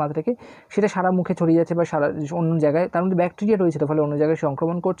পিম্পলসের মাথা থেকে, সেটা সারা মুখে ছড়িয়ে যাচ্ছে বা সারা অন্য জায়গায়, তার মধ্যে ব্যাকটেরিয়া রয়েছে, তো ফলে অন্য জায়গায়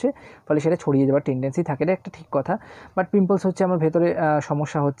সংক্রমণ করছে, ফলে সেটা ছড়িয়ে যাওয়ার টেন্ডেন্সি থাকে। এটা একটা ঠিক কথা। বাট পিম্পলস হচ্ছে আমার ভেতরে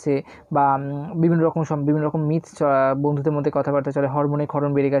সমস্যা হচ্ছে বা বিভিন্ন রকম মিথ বন্ধুদের মধ্যে কথাবার্তা চলে, হরমোনের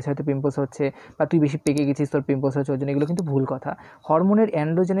ক্ষরণ বেড়ে গেছে হয়তো পিম্পলস হচ্ছে, বা তুই বেশি পেকে গেছিস তোর পিম্পলস হচ্ছে, ওই জন্য। এগুলো কিন্তু ভুল কথা। হরমোনের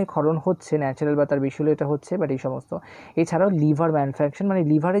অ্যান্ড্রোজেনের ক্ষরণ হচ্ছে ন্যাচারাল বা তার বেশি হলে এটা হচ্ছে, বাট এই সমস্ত। এছাড়াও লিভার ম্যানফ্যাকচার, মানে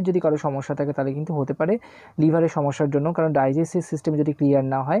লিভারের যদি কারো সমস্যা থাকে তাহলে কিন্তু হতে পারে লিভারের সমস্যার জন্য, কারণ ডাইজেস্টিভ সিস্টেম যদি ক্লিয়ার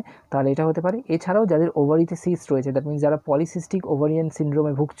না হয় তাহলে এটা হতে পারে। এছাড়াও যাদের ওভারিতে সিস্ট রয়েছে, দ্যাট মিনস যারা পলিসিস্টিক ওভারিয়ান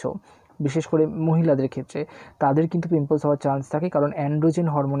সিনড্রোমে ভুগছো, বিশেষ করে মহিলাদের ক্ষেত্রে, তাদের কিন্তু পিম্পলস হওয়ার চান্স থাকে, কারণ অ্যান্ড্রোজেন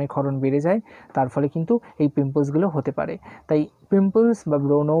হরমোনের ক্ষরণ বেড়ে যায়, তার ফলে কিন্তু এই পিম্পলসগুলো হতে পারে। তাই pimples বা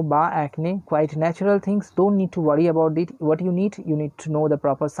ব্রোনো বা acne quite natural things, don't need to worry about it. What you need to know the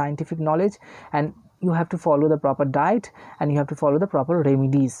proper scientific knowledge, and you have to follow the proper diet, and you have to follow the proper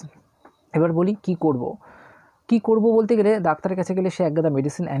remedies. এবার বলি কি করব। কী করবো বলতে গেলে, ডাক্তারের কাছে গেলে সে একগাদা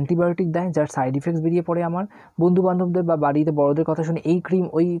মেডিসিন অ্যান্টিবায়োটিক দেয়, যার সাইড ইফেক্টস বেরিয়ে পড়ে আমার। বন্ধুবান্ধবদের বা বাড়িতে বড়দের কথা শুনে এই ক্রিম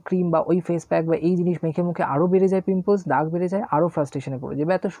ওই ক্রিম বা ওই ফেস প্যাক বা এই জিনিস মেখে মুখে আরও বেড়ে যায় পিম্পলস, দাগ বেড়ে যায়, আরও ফ্রাস্ট্রেশনে পড়ে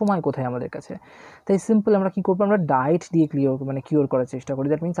যাবে, এত সময় কোথায় আমাদের কাছে। তাই সিম্পল আমরা কী করবো, আমরা ডায়েট দিয়ে কিওর করার চেষ্টা করি।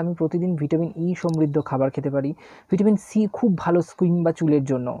 দ্যাট মিনস আমি প্রতিদিন ভিটামিন ই সমৃদ্ধ খাবার খেতে পারি। ভিটামিন সি খুব ভালো স্কিন বা চুলের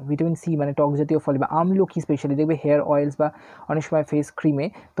জন্য। ভিটামিন সি মানে টক জাতীয় ফল বা আমলকি, স্পেশালি দেখবে হেয়ার অয়েলস বা অনেক সময় ফেস ক্রিমে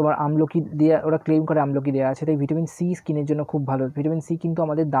তোমার আমলকি দেওয়া, ওরা ক্লেম করে আমলকি দেওয়া আছে। তাই ভিটামিন সি স্কিনের জন্য খুব ভালো। ভিটামিন সি কিন্তু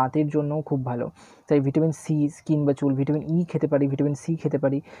আমাদের দাঁতের জন্যও খুব ভালো। তাই ভিটামিন সি স্কিন বা চুল, ভিটামিন ই খেতে পারি, ভিটামিন সি খেতে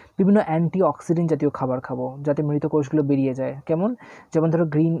পারি। বিভিন্ন অ্যান্টি অক্সিডেন্ট জাতীয় খাবার খাবো যাতে মৃত কোষগুলো বেরিয়ে যায়। কেমন? যেমন ধরো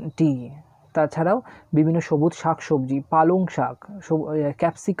গ্রিন টি। তাছাড়াও বিভিন্ন সবুজ শাক সবজি, পালং শাক,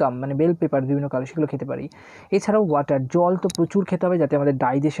 ক্যাপসিকাম মানে বেল পেপার বিভিন্ন কালার, সেগুলো খেতে পারি। এছাড়াও ওয়াটার, জল তো প্রচুর খেতে হবে যাতে আমাদের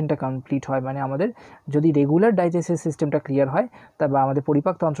ডাইজেশনটা কমপ্লিট হয়। মানে আমাদের যদি রেগুলার ডাইজেস্টিভ সিস্টেমটা ক্লিয়ার হয়, বা আমাদের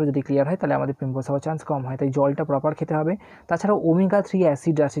পরিপাকতন্ত্র যদি ক্লিয়ার হয়, তাহলে আমাদের পিম্পলস হওয়ার চান্স কম হয়। তাই জলটা প্রপার খেতে হবে। তাছাড়াও ওমেগা-3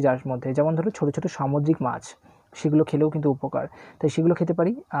 অ্যাসিড আছে যার মধ্যে, যেমন ধরো ছোটো ছোটো সামুদ্রিক মাছ, সেগুলো খেলেও কিন্তু উপকার। তাই সেগুলো খেতে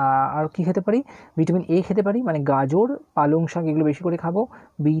পারি। আর কি খেতে পারি? ভিটামিন এ খেতে পারি, মানে গাজর, পালং শাক এগুলো বেশি করে খাবো,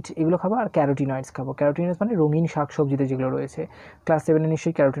 বিট এগুলো খাবো, আর ক্যারোটিনয়েডস খাবো। ক্যারোটিনয়েডস মানে রঙিন শাক সবজিতে যেগুলো রয়েছে। ক্লাস 7-এ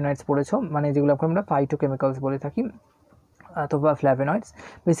নিশ্চয়ই ক্যারোটিনয়েডস পড়েছো, মানে যেগুলোকে আমরা ফাইটোকেমিক্যালস বলে থাকি, অথবা ফ্ল্যাভোনয়েডস।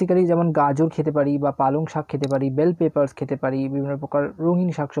 বেসিক্যালি যেমন গাজর খেতে পারি বা পালং শাক খেতে পারি, বেল পেপার্স খেতে পারি, বিভিন্ন প্রকার রঙিন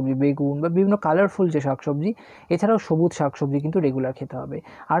শাকসবজি, বেগুন বা বিভিন্ন কালারফুল যে শাকসবজি। এছাড়াও সবুজ শাকসবজি কিন্তু রেগুলার খেতে হবে।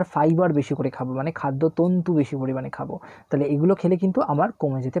 আর ফাইবার বেশি করে খাবো, মানে খাদ্যতন্তু বেশি পরিমাণে খাবো। তাহলে এগুলো খেলে কিন্তু আমার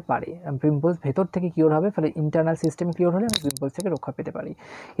কমে যেতে পারে। পিম্পলস ভেতর থেকে কিওর হবে, ফলে ইন্টারনাল সিস্টেম কিওর হলে আমি পিম্পলস থেকে রক্ষা পেতে পারি।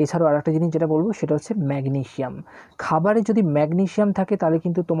 এছাড়াও আর একটা জিনিস যেটা বলবো সেটা হচ্ছে ম্যাগনেশিয়াম। খাবারে যদি ম্যাগনেশিয়াম থাকে তাহলে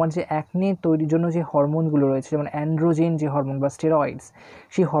কিন্তু তোমার যে অ্যাকনে তৈরির জন্য যে হরমোনগুলো রয়েছে, যেমন অ্যান্ড্রোজেন যে হরমোন বা স্টেরয়েডস,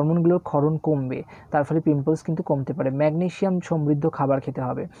 সেই হরমোনগুলোর ক্ষরণ কমবে, তার ফলে পিম্পলস কিন্তু কমতে পারে। ম্যাগনেশিয়াম সমৃদ্ধ খাবার খেতে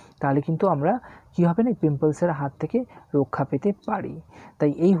হবে, তাহলে কিন্তু আমরা কী হবে না, পিম্পলসের হাত থেকে রক্ষা পেতে পারি।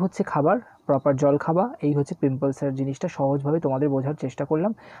 তাই এই হচ্ছে খাবার, প্রপার জল খাওয়া, এই হচ্ছে পিম্পলসের জিনিসটা সহজভাবে তোমাদের বোঝার চেষ্টা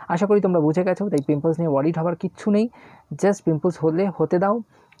করলাম। আশা করি তোমরা বুঝে গেছো। তাই পিম্পলস নিয়ে ওয়ারিড হওয়ার কিচ্ছু নেই। জাস্ট পিম্পলস হলে হতে দাও,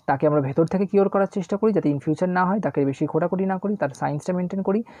 তাকে আমরা ভেতর থেকে কিওর করার চেষ্টা করি যাতে ইন ফিউচার না হয়, তাকে বেশি খোঁটাখুটি না করি, তার সায়েন্সটা মেনটেন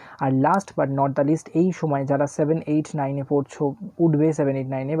করি। আর last but not the list, এই সময় যারা 7, 8, 9-এ পড়ছো, উঠবে 7, 8,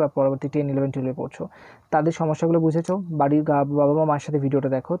 9-এ বা পরবর্তী 10, 11, 12-এ পড়ছো, তাদের সমস্যাগুলো বুঝেছো, বাড়ির বাবা মার সাথে ভিডিওটা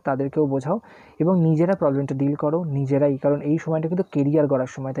দেখো, তাদেরকেও বোঝাও এবং নিজেরা প্রবলেমটা ডিল করো নিজেরাই, কারণ এই সময়টা কিন্তু কেরিয়ার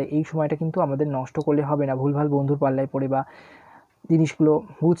গড়ার সময়। তাই এই সময়টা কিন্তু আমাদের নষ্ট করলে হবে না ভুলভাল বন্ধুর পাল্লায় পড়ে, বা জিনিসগুলো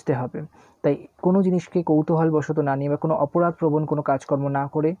বুঝতে হবে। তাই কোনো জিনিসকে কৌতূহলবশত না নিয়ে বা কোনো অপরাধপ্রবণ কোনো কাজকর্ম না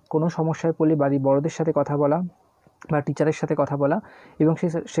করে, কোনো সমস্যায় পড়লে বাড়ির বড়দের সাথে কথা বলা, বা টিচারের সাথে কথা বলা এবং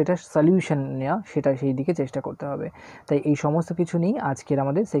সেটার সলিউশন নেওয়া, সেটা সেই দিকে চেষ্টা করতে হবে। তাই এই সমস্ত কিছু নিয়েই আজকের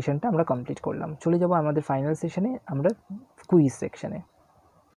আমাদের সেশনটা আমরা কমপ্লিট করলাম। চলে যাব আমাদের ফাইনাল সেশনে, আমরা কুইজ সেকশনে।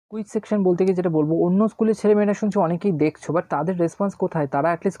 কুইজ সেকশন বলতে গিয়ে যেটা বলবো, অন্য স্কুলের ছেলেমেয়েরা শুনছি অনেকেই দেখছো, বাট তাদের রেসপন্স কোথায়? তারা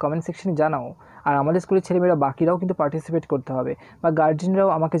অ্যাটলিস্ট কমেন্ট সেকশনে জানাও। আর আমাদের স্কুলের ছেলেমেয়েরা বাকিরাও কিন্তু পার্টিসিপেট করতে হবে, বা গার্জেনরাও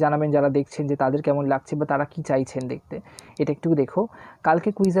আমাকে জানাবেন যারা দেখছেন যে তাদের কেমন লাগছে বা তারা কী চাইছেন দেখতে, এটা একটু দেখো। কালকে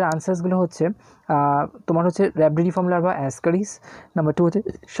কুইজের আনসার্সগুলো হচ্ছে তোমার হচ্ছে র্যাবডেরি ফর্মুলার বা অ্যাসকারিস, নাম্বার 2 হচ্ছে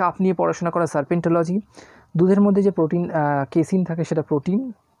সাপ নিয়ে পড়াশোনা করা সার্পেন্টোলজি, দুধের মধ্যে যে প্রোটিন কেসিন থাকে সেটা প্রোটিন,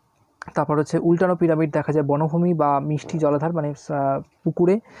 তারপর হচ্ছে উল্টানো পিরামিড দেখা যায় বনভূমি বা মিষ্টি জলাধার মানে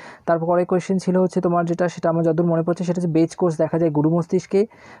পুকুরে। তারপর পরের কোয়েশ্চেন ছিল হচ্ছে তোমার যেটা, সেটা আমার যতদূর মনে পড়ছে সেটা হচ্ছে বেজ কোর্স দেখা যায় গুরু মস্তিষ্কে,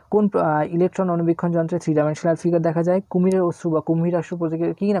 কোন ইলেকট্রন অনুবীক্ষণ যন্ত্রে 3 ডাইমেনশনাল ফিগার দেখা যায়, কুমিরের অশ্রু বা কুমির অশ্রু প্রতীকে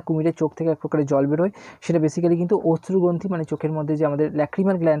কি না, কুমিরের চোখ থেকে এক প্রকারের জল বেরোয়, সেটা বেসিক্যালি কিন্তু অশ্রুগ্রন্থি মানে চোখের মধ্যে যে আমাদের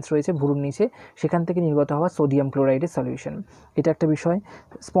ল্যাক্রিমাল গ্ল্যান্ডস রয়েছে ভুরুর নিচে, সেখান থেকে নির্গত হওয়া সোডিয়াম ক্লোরাইডের সলিউশন, এটা একটা বিষয়।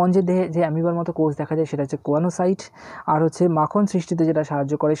 স্পঞ্জের দেহে যে অ্যামিবার মতো কোষ দেখা যায় সেটা হচ্ছে কোয়ানোসাইট। আর হচ্ছে মাখন সৃষ্টিতে যেটা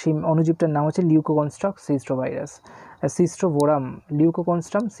সাহায্য করে সেই অনুজীবটার নাম হচ্ছে লিউকোকনস্ট্রাক সিস্ট্রোভাইরাস, সিস্ট্রোভোরাম,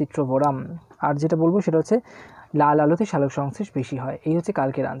 লিউকোকনস্ট্রাম সিস্ট্রোভোরাম। আর যেটা বলবো সেটা হচ্ছে লাল আলোতে সালোক সংশ্লেষ বেশি হয়। এই হচ্ছে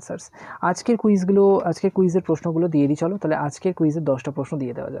কালকের আনসার্স। আজকের কুইজের প্রশ্নগুলো দিয়ে দিই চলো। তাহলে আজকের কুইজের 10টা প্রশ্ন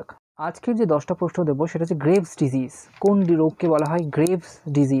দিয়ে দেওয়া যাক। আজকের যে 10টা প্রশ্ন দেবো সেটা হচ্ছে গ্রেভস ডিজিজ, কোন রোগকে বলা হয় গ্রেভস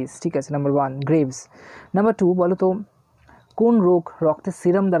ডিজিজ, ঠিক আছে, নাম্বার 1 গ্রেভস। নাম্বার 2 বলো তো কোন রোগ রক্তের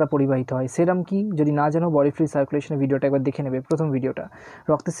সেরাম দ্বারা পরিবাহিত হয়? সেরাম কি যদি না জানো, বডি ফ্রি সার্কুলেশনের ভিডিওটা একবার দেখে নেবে, প্রথম ভিডিওটা।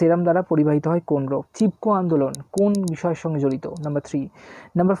 রক্তের সেরাম দ্বারা পরিবাহিত হয় কোন রোগ? চিপকো আন্দোলন কোন বিষয়ের সঙ্গে জড়িত? নাম্বার 3।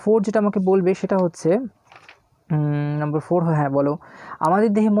 নাম্বার 4 যেটা আমাকে বলবে সেটা হচ্ছে নাম্বার 4, হ্যাঁ বলো, আমাদের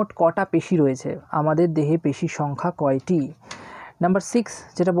দেহে মোট কটা পেশি রয়েছে? আমাদের দেহে পেশির সংখ্যা কয়টি? নাম্বার 6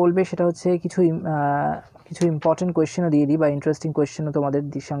 যেটা বলবে সেটা হচ্ছে কিছু ইম্পর্টেন্ট কোয়েশ্চেনও দিয়ে দিই বা ইন্টারেস্টিং কোয়েশ্চেনও তোমাদের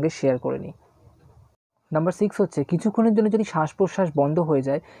সঙ্গে শেয়ার করে নিই। নাম্বার 6 হচ্ছে কিছুক্ষণের জন্য যদি শ্বাস প্রশ্বাস বন্ধ হয়ে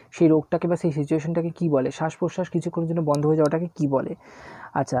যায় সেই রোগটাকে বা সেই সিচুয়েশনটাকে কী বলে? শ্বাস প্রশ্বাস কিছুক্ষণের জন্য বন্ধ হয়ে যাওয়াটাকে কী বলে?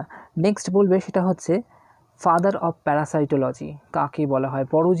 আচ্ছা, নেক্সট বলবে সেটা হচ্ছে ফাদার অফ প্যারাসাইটোলজি কাকে বলা হয়?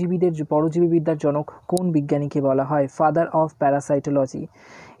 পরজীবীবিদ্যার জনক কোন বিজ্ঞানীকে বলা হয়? Father of parasitology.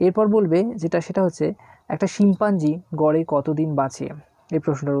 এরপর বলবে যেটা সেটা হচ্ছে একটা শিম্পাঞ্জি গড়ে কতদিন বাঁচে? এই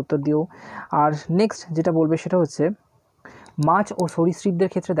প্রশ্নটার উত্তর দিও। আর নেক্সট যেটা বলবে সেটা হচ্ছে মাছ ও সরীসৃপদের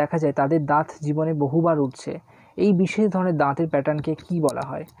ক্ষেত্রে দেখা যায় তাদের দাঁত জীবনে বহুবার উঠছে, এই বিশেষ ধরনের দাঁতের প্যাটার্নকে কি বলা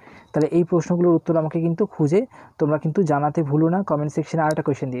হয়? তাহলে এই প্রশ্নগুলোর উত্তর আমাকে কিন্তু খুঁজে তোমরা কিন্তু জানাতে ভুলো না। কমেন্ট সেকশনে আরেকটা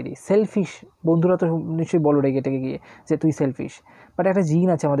কোয়েশ্চেন দিয়ে দিই, সেলফিশ বন্ধুরা তো নিশ্চয়ই বলো রেগে টেগে গিয়ে যে তুই সেলফিশ, বাট একটা জিন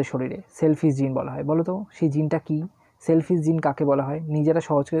আছে আমাদের শরীরে সেলফিশ জিন বলা হয়, বলো তো সেই জিনটা কি? সেলফিশ জিন কাকে বলা হয়? নিজেরা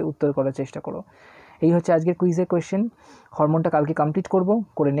সহজ করে উত্তর করার চেষ্টা করো। এই হচ্ছে আজকের কুইজের কোয়েশ্চেন। হরমোনটা কালকে কমপ্লিট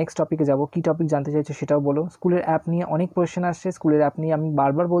করে নেক্সট টপিকে যাব। কী টপিক জানতে চাইছো সেটাও বলো। স্কুলের অ্যাপ নিয়ে অনেক কোয়েশ্চেন আসছে, স্কুলের অ্যাপ নিয়ে আমি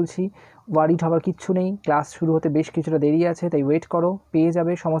বারবার বলছি ওয়ারিড হবার কিচ্ছু নেই, ক্লাস শুরু হতে বেশ কিছুটা দেরি আছে, তাই ওয়েট করো, পেয়ে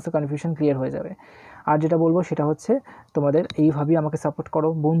যাবে, সমস্ত কনফিউশন ক্লিয়ার হয়ে যাবে। আর যেটা বলবো সেটা হচ্ছে তোমাদের এইভাবেই আমাকে সাপোর্ট করো,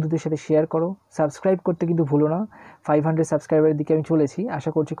 বন্ধুদের সাথে শেয়ার করো, সাবস্ক্রাইব করতে কিন্তু ভুলো না। 500 সাবস্ক্রাইবারের দিকে আমি চলেছি,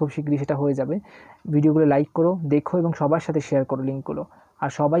 আশা করছি খুব শীঘ্রই সেটা হয়ে যাবে। ভিডিওগুলো লাইক করো, দেখো এবং সবার সাথে শেয়ার করো লিঙ্কগুলো।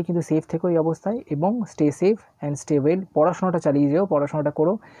 আর সবাই কিন্তু সেফ থেকো এই অবস্থায়, এবং stay safe and stay well. পড়াশোনাটা চালিয়ে যেও, পড়াশোনাটা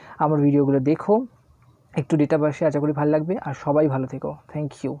করো, আমার ভিডিওগুলো দেখো, একটু ডেটা বাসে, আশা করি ভালো লাগবে। আর সবাই ভালো থেকো,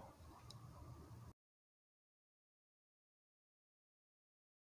 থ্যাংক ইউ।